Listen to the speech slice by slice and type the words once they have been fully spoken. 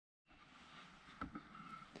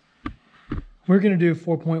We're going to do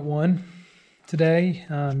 4.1 today.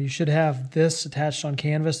 You should have this attached on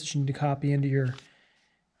Canvas that you need to copy into your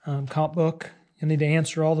comp book. You'll need to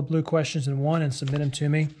answer all the blue questions in one and submit them to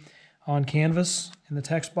me on Canvas in the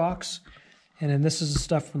text box. And then this is the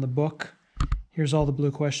stuff from the book. Here's all the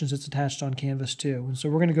blue questions that's attached on Canvas too. And so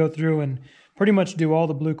we're going to go through and pretty much do all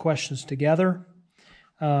the blue questions together.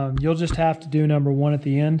 You'll just have to do number 1 at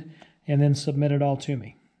the end and then submit it all to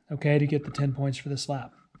me, okay, to get the 10 points for this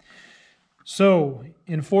lap. So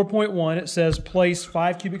in 4.1, it says place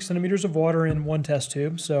 5 cubic centimeters of water in one test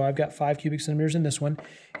tube. So I've got 5 cubic centimeters in this one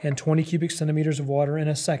and 20 cubic centimeters of water in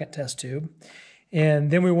a second test tube. And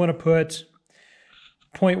then we want to put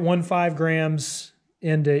 0.15 grams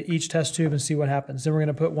into each test tube and see what happens. Then we're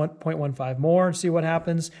going to put 0.15 more and see what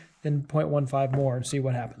happens, then 0.15 more and see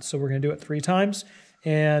what happens. So we're going to do it 3 times.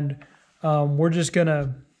 And we're just going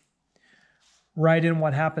to write in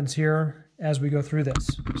what happens here as we go through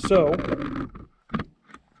this. So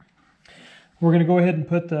we're going to go ahead and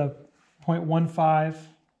put the 0.15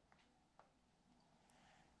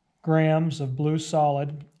 grams of blue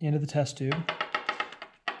solid into the test tube,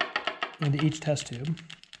 into each test tube.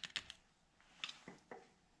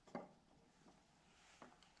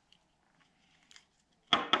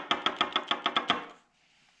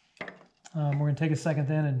 We're going to take a second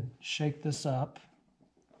then and shake this up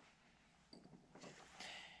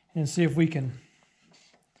and see if we can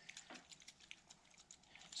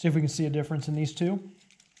see a difference in these two.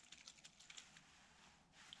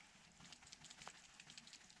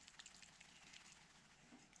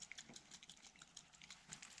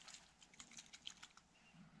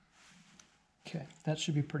 Okay, that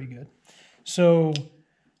should be pretty good. So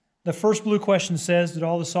the first blue question says, did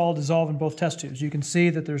all the solid dissolve in both test tubes? You can see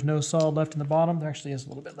that there's no solid left in the bottom. There actually is a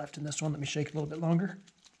little bit left in this one. Let me shake it a little bit longer.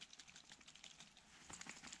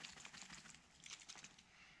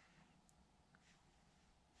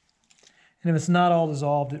 And if it's not all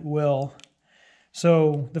dissolved, it will.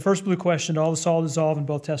 So the first blue question, did all the solid dissolve in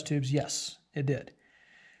both test tubes? Yes, it did. Do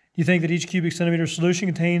you think that each cubic centimeter solution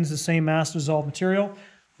contains the same mass of dissolved material?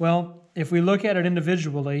 Well, if we look at it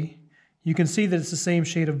individually, you can see that it's the same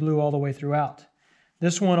shade of blue all the way throughout.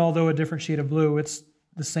 This one, although a different shade of blue, it's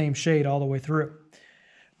the same shade all the way through.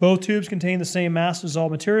 Both tubes contain the same mass of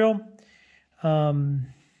dissolved material.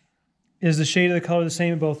 Is the shade of the color the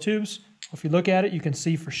same in both tubes? Well, if you look at it, you can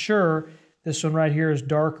see for sure this one right here is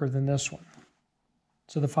darker than this one.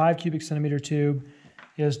 So the 5 cubic centimeter tube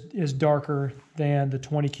is darker than the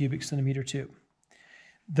 20 cubic centimeter tube.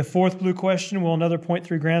 The fourth blue question, will another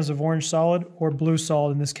 0.3 grams of orange solid or blue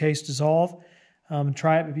solid, in this case, dissolve?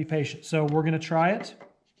 Try it, but be patient. So we're going to try it.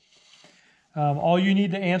 All you need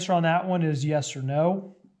to answer on that one is yes or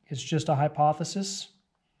no. It's just a hypothesis.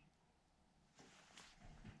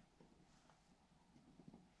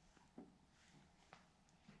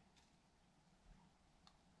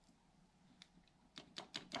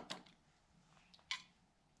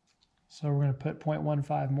 So we're going to put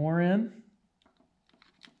 0.15 more in.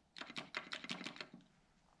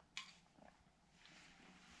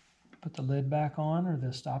 Put the lid back on, or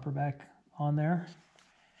the stopper back on there.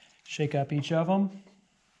 Shake up each of them.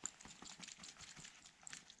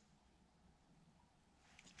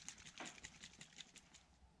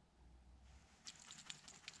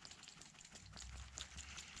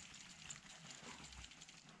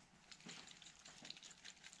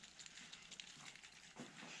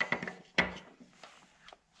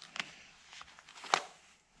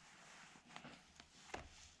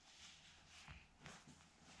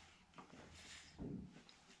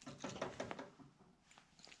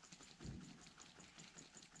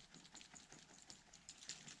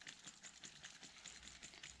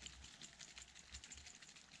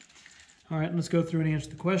 All right, let's go through and answer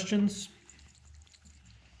the questions.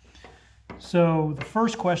 So the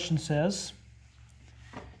first question says,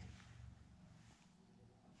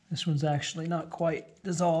 this one's actually not quite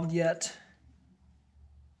dissolved yet.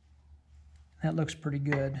 That looks pretty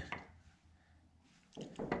good.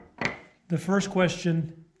 The first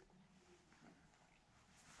question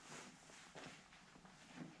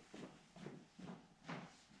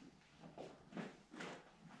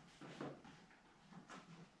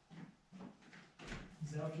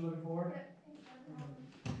is that what you're looking for?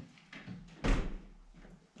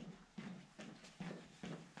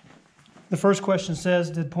 The first question says,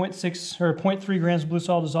 did 0.6 or 0.3 grams of blue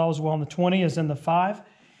solid dissolve as well in the 20 as in the 5?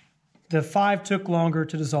 The 5 took longer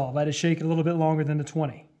to dissolve. I had to shake it a little bit longer than the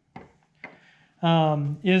 20.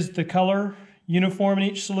 Is the color uniform in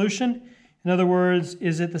each solution? In other words,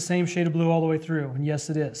 is it the same shade of blue all the way through? And yes,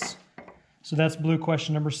 it is. So that's blue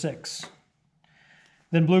question number 6.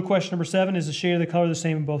 Then blue question number 7, is the shade of the color the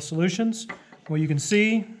same in both solutions? Well, you can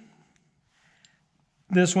see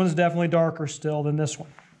this one's definitely darker still than this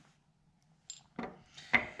one.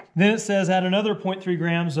 Then it says add another 0.3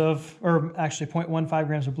 grams of, or actually 0.15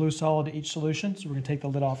 grams of blue solid to each solution. So we're going to take the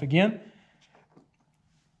lid off again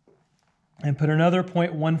and put another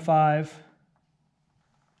 0.15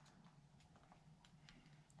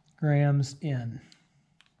 grams in.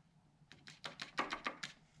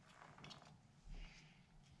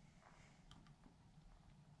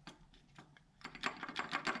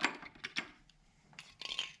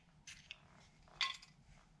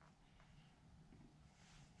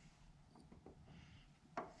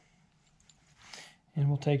 And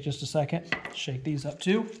we'll take just a second, shake these up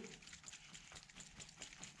too.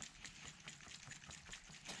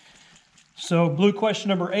 So blue question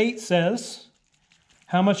number 8 says,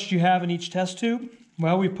 how much do you have in each test tube?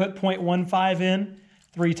 Well, we put 0.15 in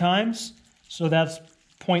 3 times, so that's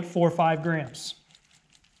 0.45 grams.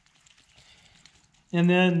 And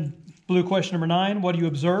then blue question number 9, what do you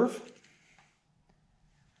observe?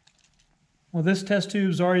 Well, this test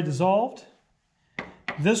tube's already dissolved.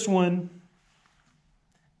 This one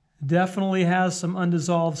definitely has some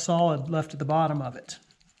undissolved solid left at the bottom of it.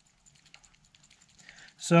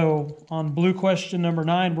 So on blue question number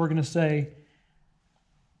 9, we're going to say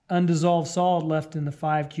undissolved solid left in the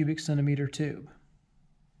 5 cubic centimeter tube.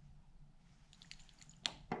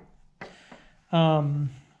 So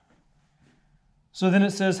then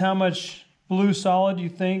it says how much blue solid you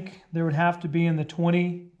think there would have to be in the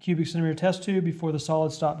 20 cubic centimeter test tube before the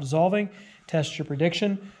solid stopped dissolving. Test your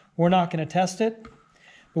prediction. We're not going to test it,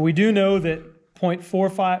 but we do know that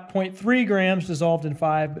 0.3 grams dissolved in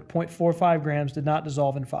 5, but 0.45 grams did not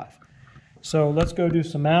dissolve in 5. So let's go do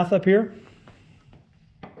some math up here.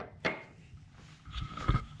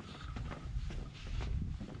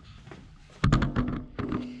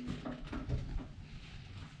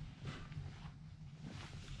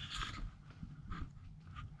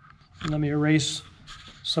 Let me erase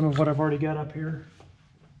some of what I've already got up here.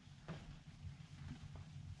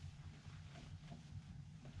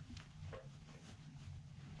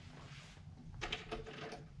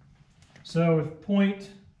 So if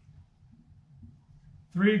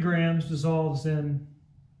 0.3 grams dissolves in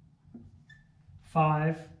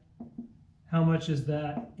 5, how much is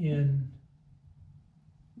that in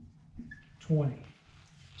 20?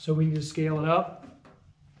 So we need to scale it up.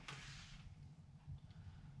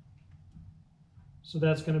 So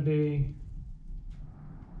that's going to be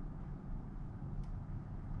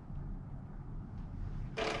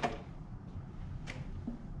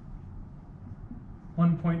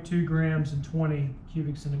 1.2 grams and 20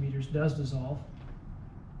 cubic centimeters does dissolve,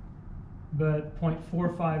 but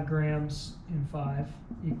 0.45 grams in 5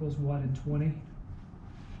 equals what in 20?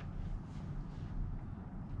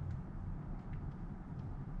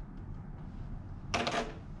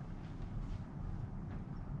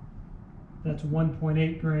 That's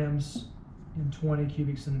 1.8 grams in 20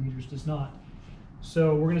 cubic centimeters does not.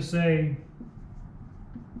 So we're going to say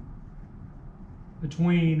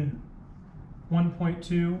between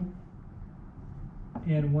 1.2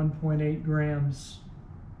 and 1.8 grams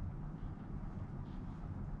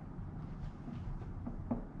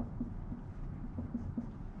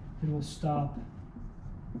it will stop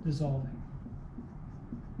dissolving.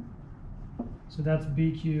 So that's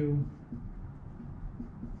BQ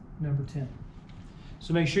number 10.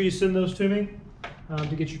 So make sure you send those to me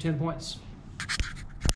to get your 10 points.